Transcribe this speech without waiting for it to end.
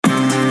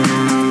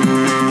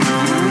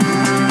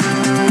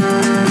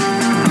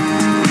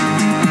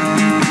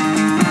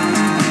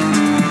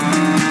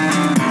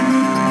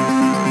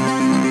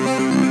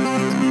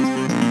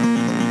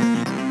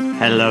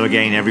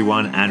again,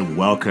 everyone, and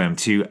welcome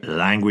to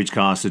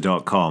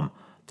LanguageCaster.com,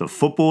 the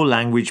football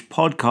language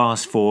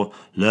podcast for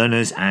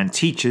learners and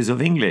teachers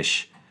of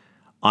English.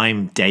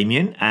 I'm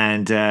Damien,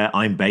 and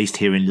I'm based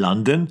here in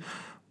London,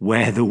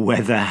 where the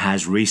weather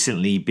has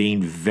recently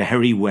been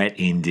very wet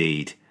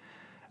indeed.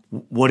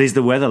 What is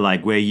the weather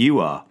like where you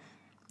are?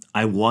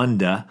 I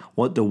wonder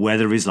what the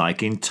weather is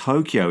like in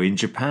Tokyo in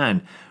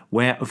Japan,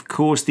 where, of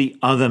course, the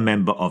other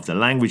member of the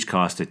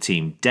LanguageCaster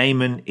team,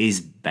 Damon,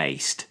 is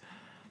based.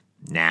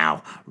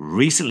 Now,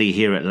 recently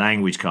here at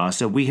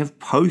LanguageCaster, we have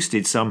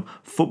posted some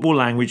football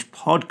language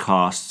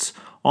podcasts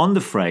on the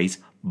phrase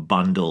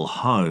bundle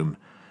home.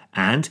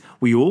 And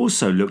we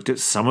also looked at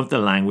some of the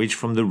language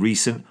from the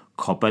recent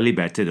Copa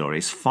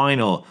Libertadores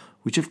final,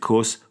 which of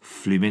course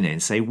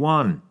Fluminense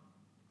won.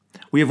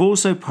 We have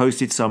also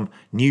posted some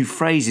new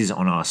phrases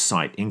on our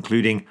site,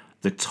 including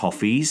the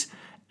toffees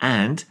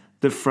and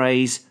the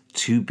phrase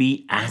to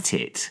be at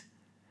it.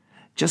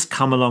 Just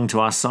come along to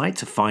our site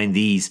to find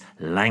these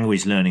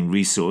language learning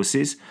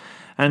resources.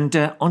 And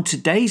on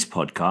today's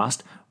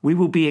podcast, we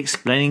will be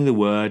explaining the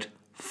word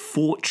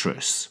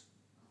fortress.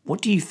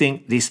 What do you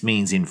think this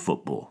means in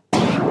football?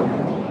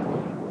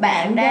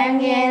 Bạn đang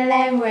nghe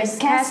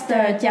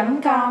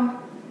languagecaster.com.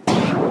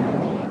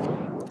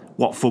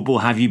 What football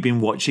have you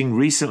been watching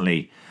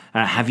recently?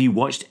 Have you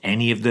watched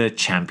any of the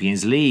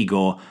Champions League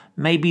or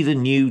maybe the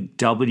new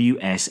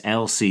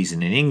WSL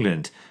season in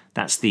England?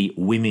 That's the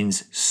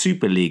Women's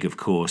Super League, of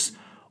course.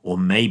 Or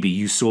maybe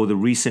you saw the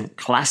recent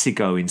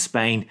Clásico in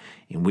Spain,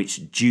 in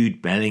which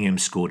Jude Bellingham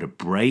scored a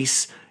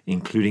brace,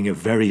 including a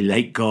very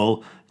late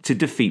goal, to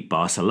defeat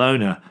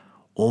Barcelona.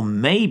 Or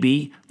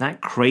maybe that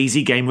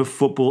crazy game of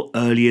football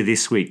earlier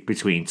this week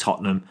between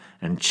Tottenham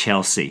and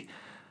Chelsea.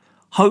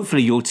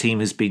 Hopefully your team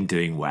has been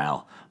doing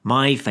well.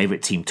 My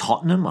favourite team,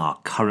 Tottenham,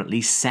 are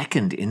currently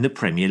second in the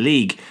Premier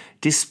League,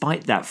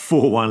 despite that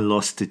 4-1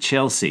 loss to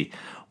Chelsea,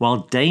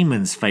 while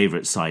Damon's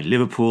favourite side,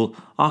 Liverpool,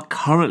 are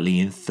currently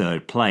in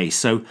third place,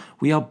 so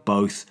we are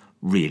both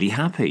really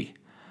happy.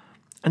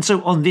 And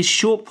so on this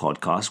short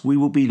podcast, we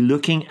will be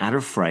looking at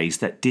a phrase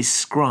that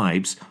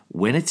describes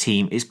when a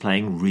team is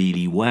playing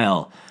really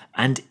well,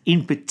 and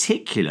in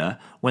particular,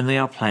 when they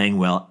are playing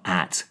well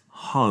at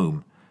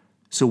home.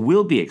 So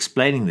we'll be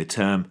explaining the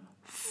term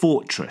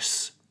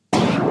fortress.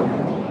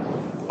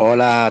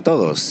 Hola a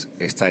todos,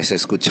 estáis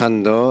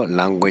escuchando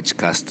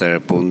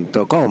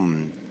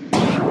languagecaster.com.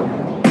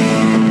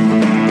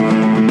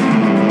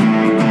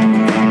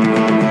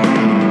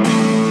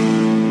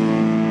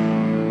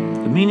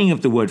 The meaning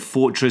of the word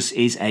fortress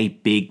is a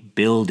big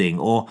building,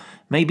 or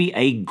maybe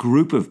a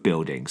group of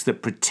buildings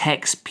that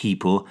protects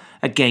people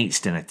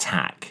against an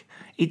attack.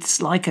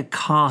 It's like a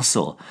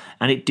castle,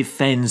 and it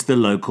defends the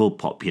local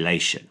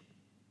population.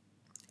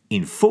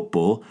 In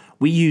football,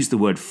 we use the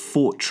word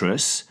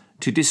fortress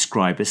to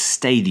describe a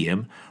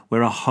stadium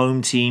where a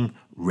home team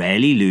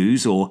rarely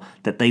lose or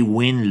that they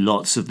win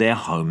lots of their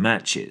home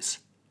matches.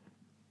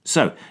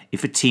 So,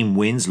 if a team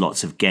wins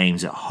lots of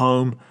games at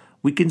home,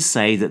 we can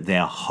say that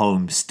their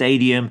home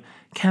stadium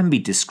can be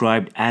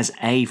described as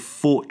a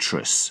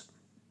fortress.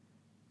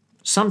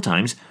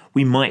 Sometimes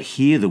we might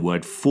hear the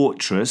word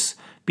fortress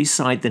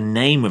beside the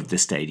name of the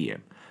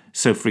stadium.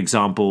 So, for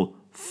example,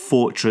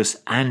 Fortress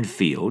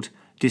Anfield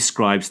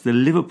describes the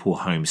Liverpool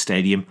home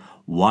stadium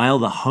while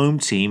the home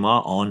team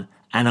are on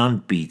an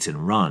unbeaten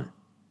run.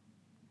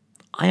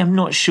 I am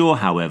not sure,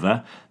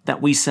 however,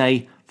 that we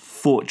say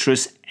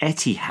Fortress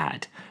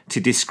Etihad to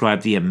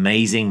describe the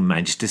amazing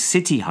Manchester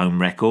City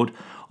home record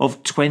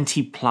of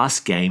 20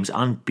 plus games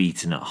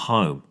unbeaten at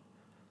home.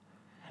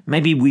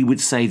 Maybe we would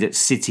say that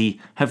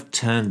City have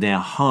turned their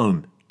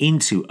home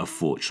into a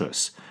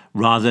fortress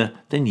rather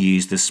than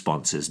use the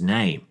sponsor's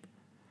name.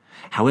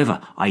 However,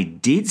 I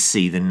did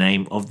see the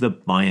name of the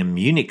Bayern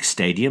Munich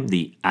stadium,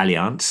 the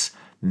Allianz,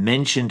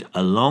 mentioned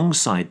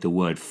alongside the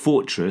word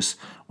fortress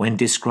when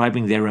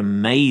describing their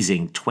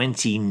amazing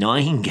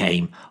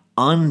 29-game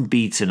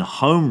unbeaten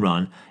home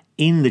run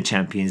in the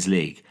Champions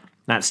League.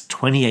 That's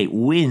 28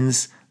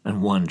 wins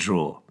and 1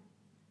 draw.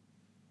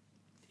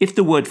 If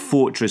the word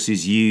fortress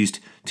is used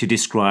to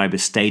describe a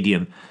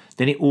stadium,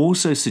 then it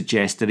also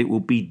suggests that it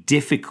will be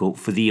difficult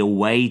for the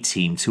away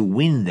team to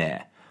win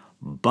there.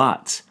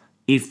 But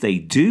if they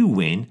do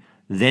win,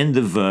 then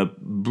the verb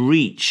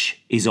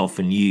breach is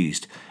often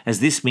used, as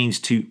this means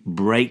to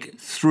break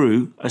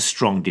through a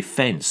strong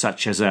defence,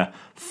 such as a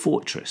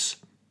fortress.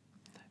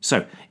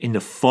 So, in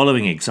the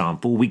following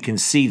example, we can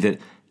see that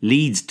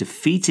Leeds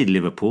defeated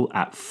Liverpool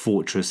at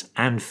Fortress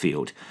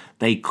Anfield.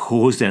 They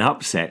caused an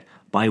upset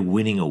by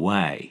winning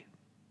away.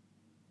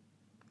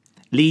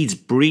 Leeds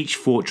breach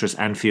Fortress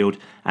Anfield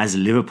as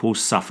Liverpool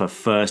suffer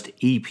first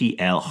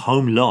EPL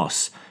home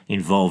loss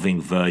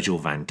involving Virgil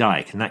van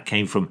Dijk, and that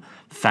came from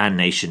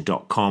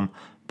fannation.com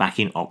back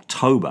in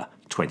October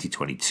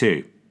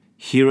 2022.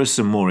 Here are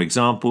some more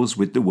examples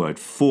with the word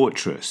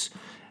fortress,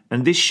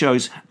 and this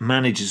shows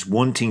managers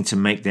wanting to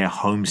make their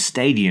home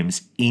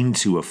stadiums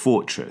into a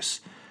fortress,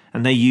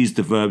 and they use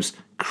the verbs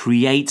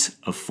create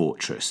a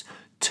fortress,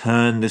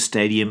 turn the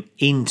stadium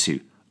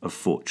into a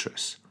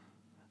fortress.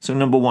 So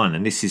number 1,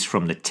 and this is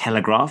from The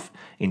Telegraph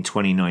in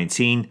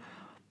 2019,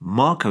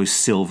 Marco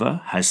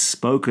Silva has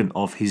spoken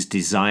of his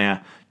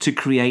desire to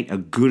create a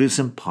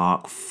Goodison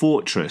Park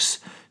fortress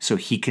so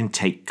he can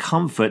take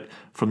comfort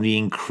from the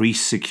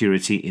increased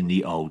security in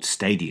the old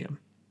stadium.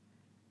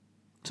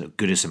 So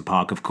Goodison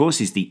Park, of course,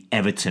 is the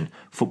Everton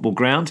football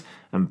ground,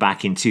 and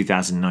back in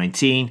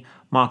 2019,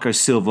 Marco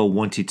Silva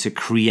wanted to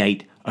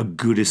create a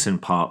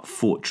Goodison Park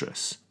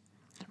fortress.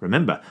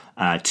 Remember,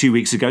 2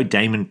 weeks ago,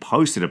 Damon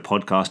posted a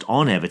podcast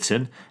on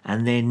Everton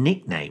and their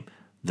nickname,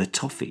 the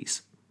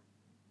Toffees.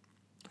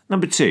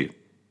 Number 2,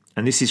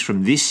 and this is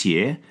from this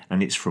year,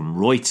 and it's from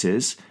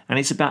Reuters, and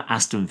it's about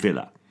Aston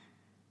Villa.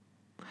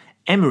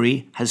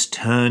 Emery has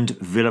turned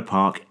Villa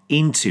Park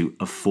into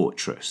a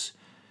fortress.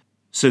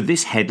 So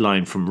this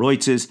headline from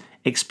Reuters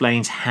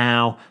explains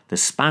how the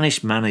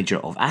Spanish manager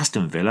of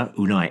Aston Villa,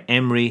 Unai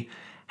Emery,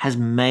 has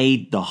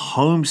made the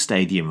home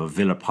stadium of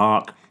Villa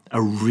Park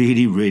a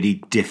really,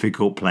 really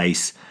difficult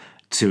place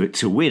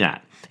to win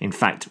at. In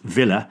fact,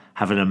 Villa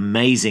have an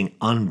amazing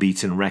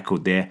unbeaten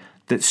record there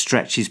that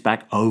stretches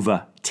back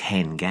over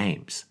 10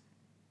 games.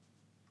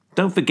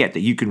 Don't forget that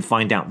you can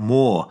find out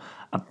more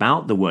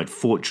about the word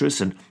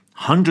fortress and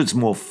hundreds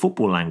more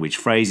football language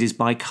phrases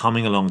by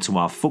coming along to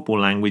our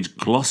football language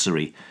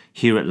glossary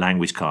here at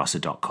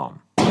languagecaster.com.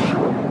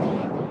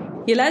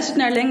 Je luistert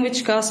naar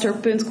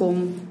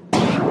languagecaster.com.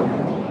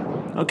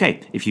 Okay,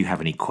 if you have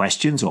any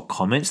questions or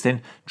comments,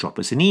 then drop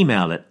us an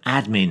email at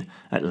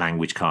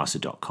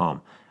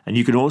admin@languagecaster.com. And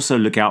you can also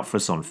look out for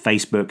us on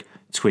Facebook,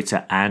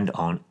 Twitter, and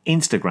on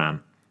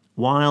Instagram,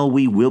 while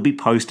we will be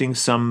posting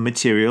some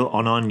material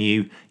on our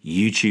new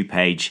YouTube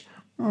page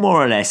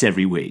more or less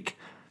every week.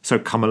 So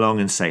come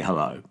along and say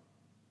hello.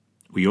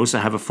 We also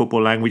have a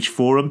football language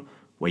forum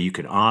where you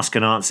can ask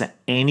and answer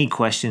any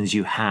questions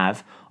you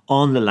have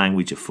on the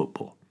language of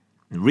football.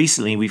 And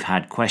recently we've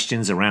had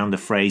questions around the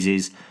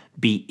phrases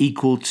be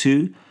equal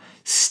to,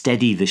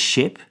 steady the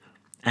ship,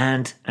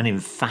 and an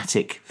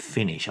emphatic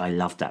finish. I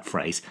love that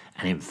phrase,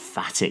 an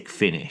emphatic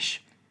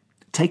finish.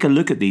 Take a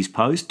look at these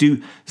posts,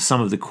 do some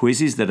of the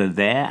quizzes that are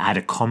there, add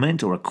a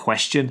comment or a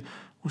question,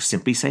 or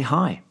simply say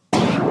hi.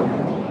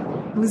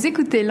 Vous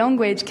écoutez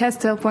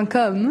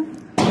languagecaster.com.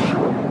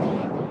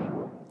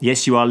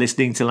 Yes, you are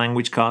listening to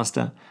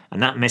LanguageCaster, and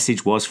that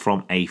message was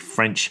from a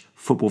French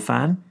football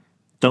fan.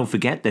 Don't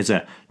forget, there's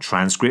a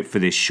transcript for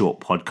this short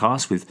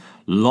podcast with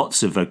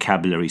lots of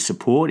vocabulary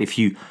support. If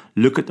you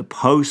look at the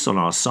posts on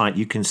our site,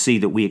 you can see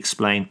that we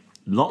explain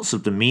lots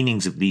of the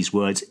meanings of these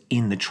words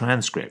in the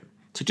transcript.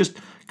 So just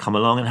come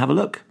along and have a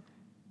look.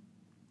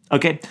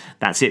 Okay,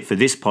 that's it for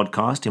this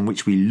podcast in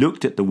which we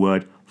looked at the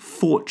word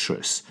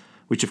fortress,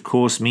 which of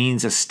course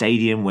means a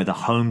stadium where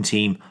the home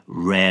team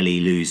rarely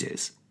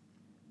loses.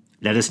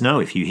 Let us know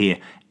if you hear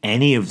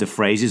any of the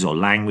phrases or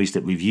language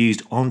that we've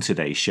used on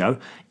today's show,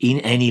 in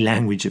any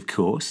language of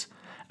course,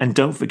 and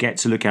don't forget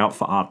to look out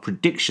for our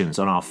predictions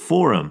on our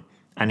forum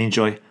and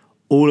enjoy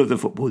all of the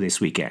football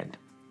this weekend.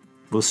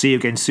 We'll see you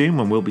again soon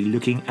when we'll be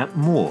looking at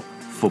more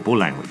football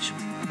language.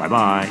 Bye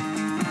bye.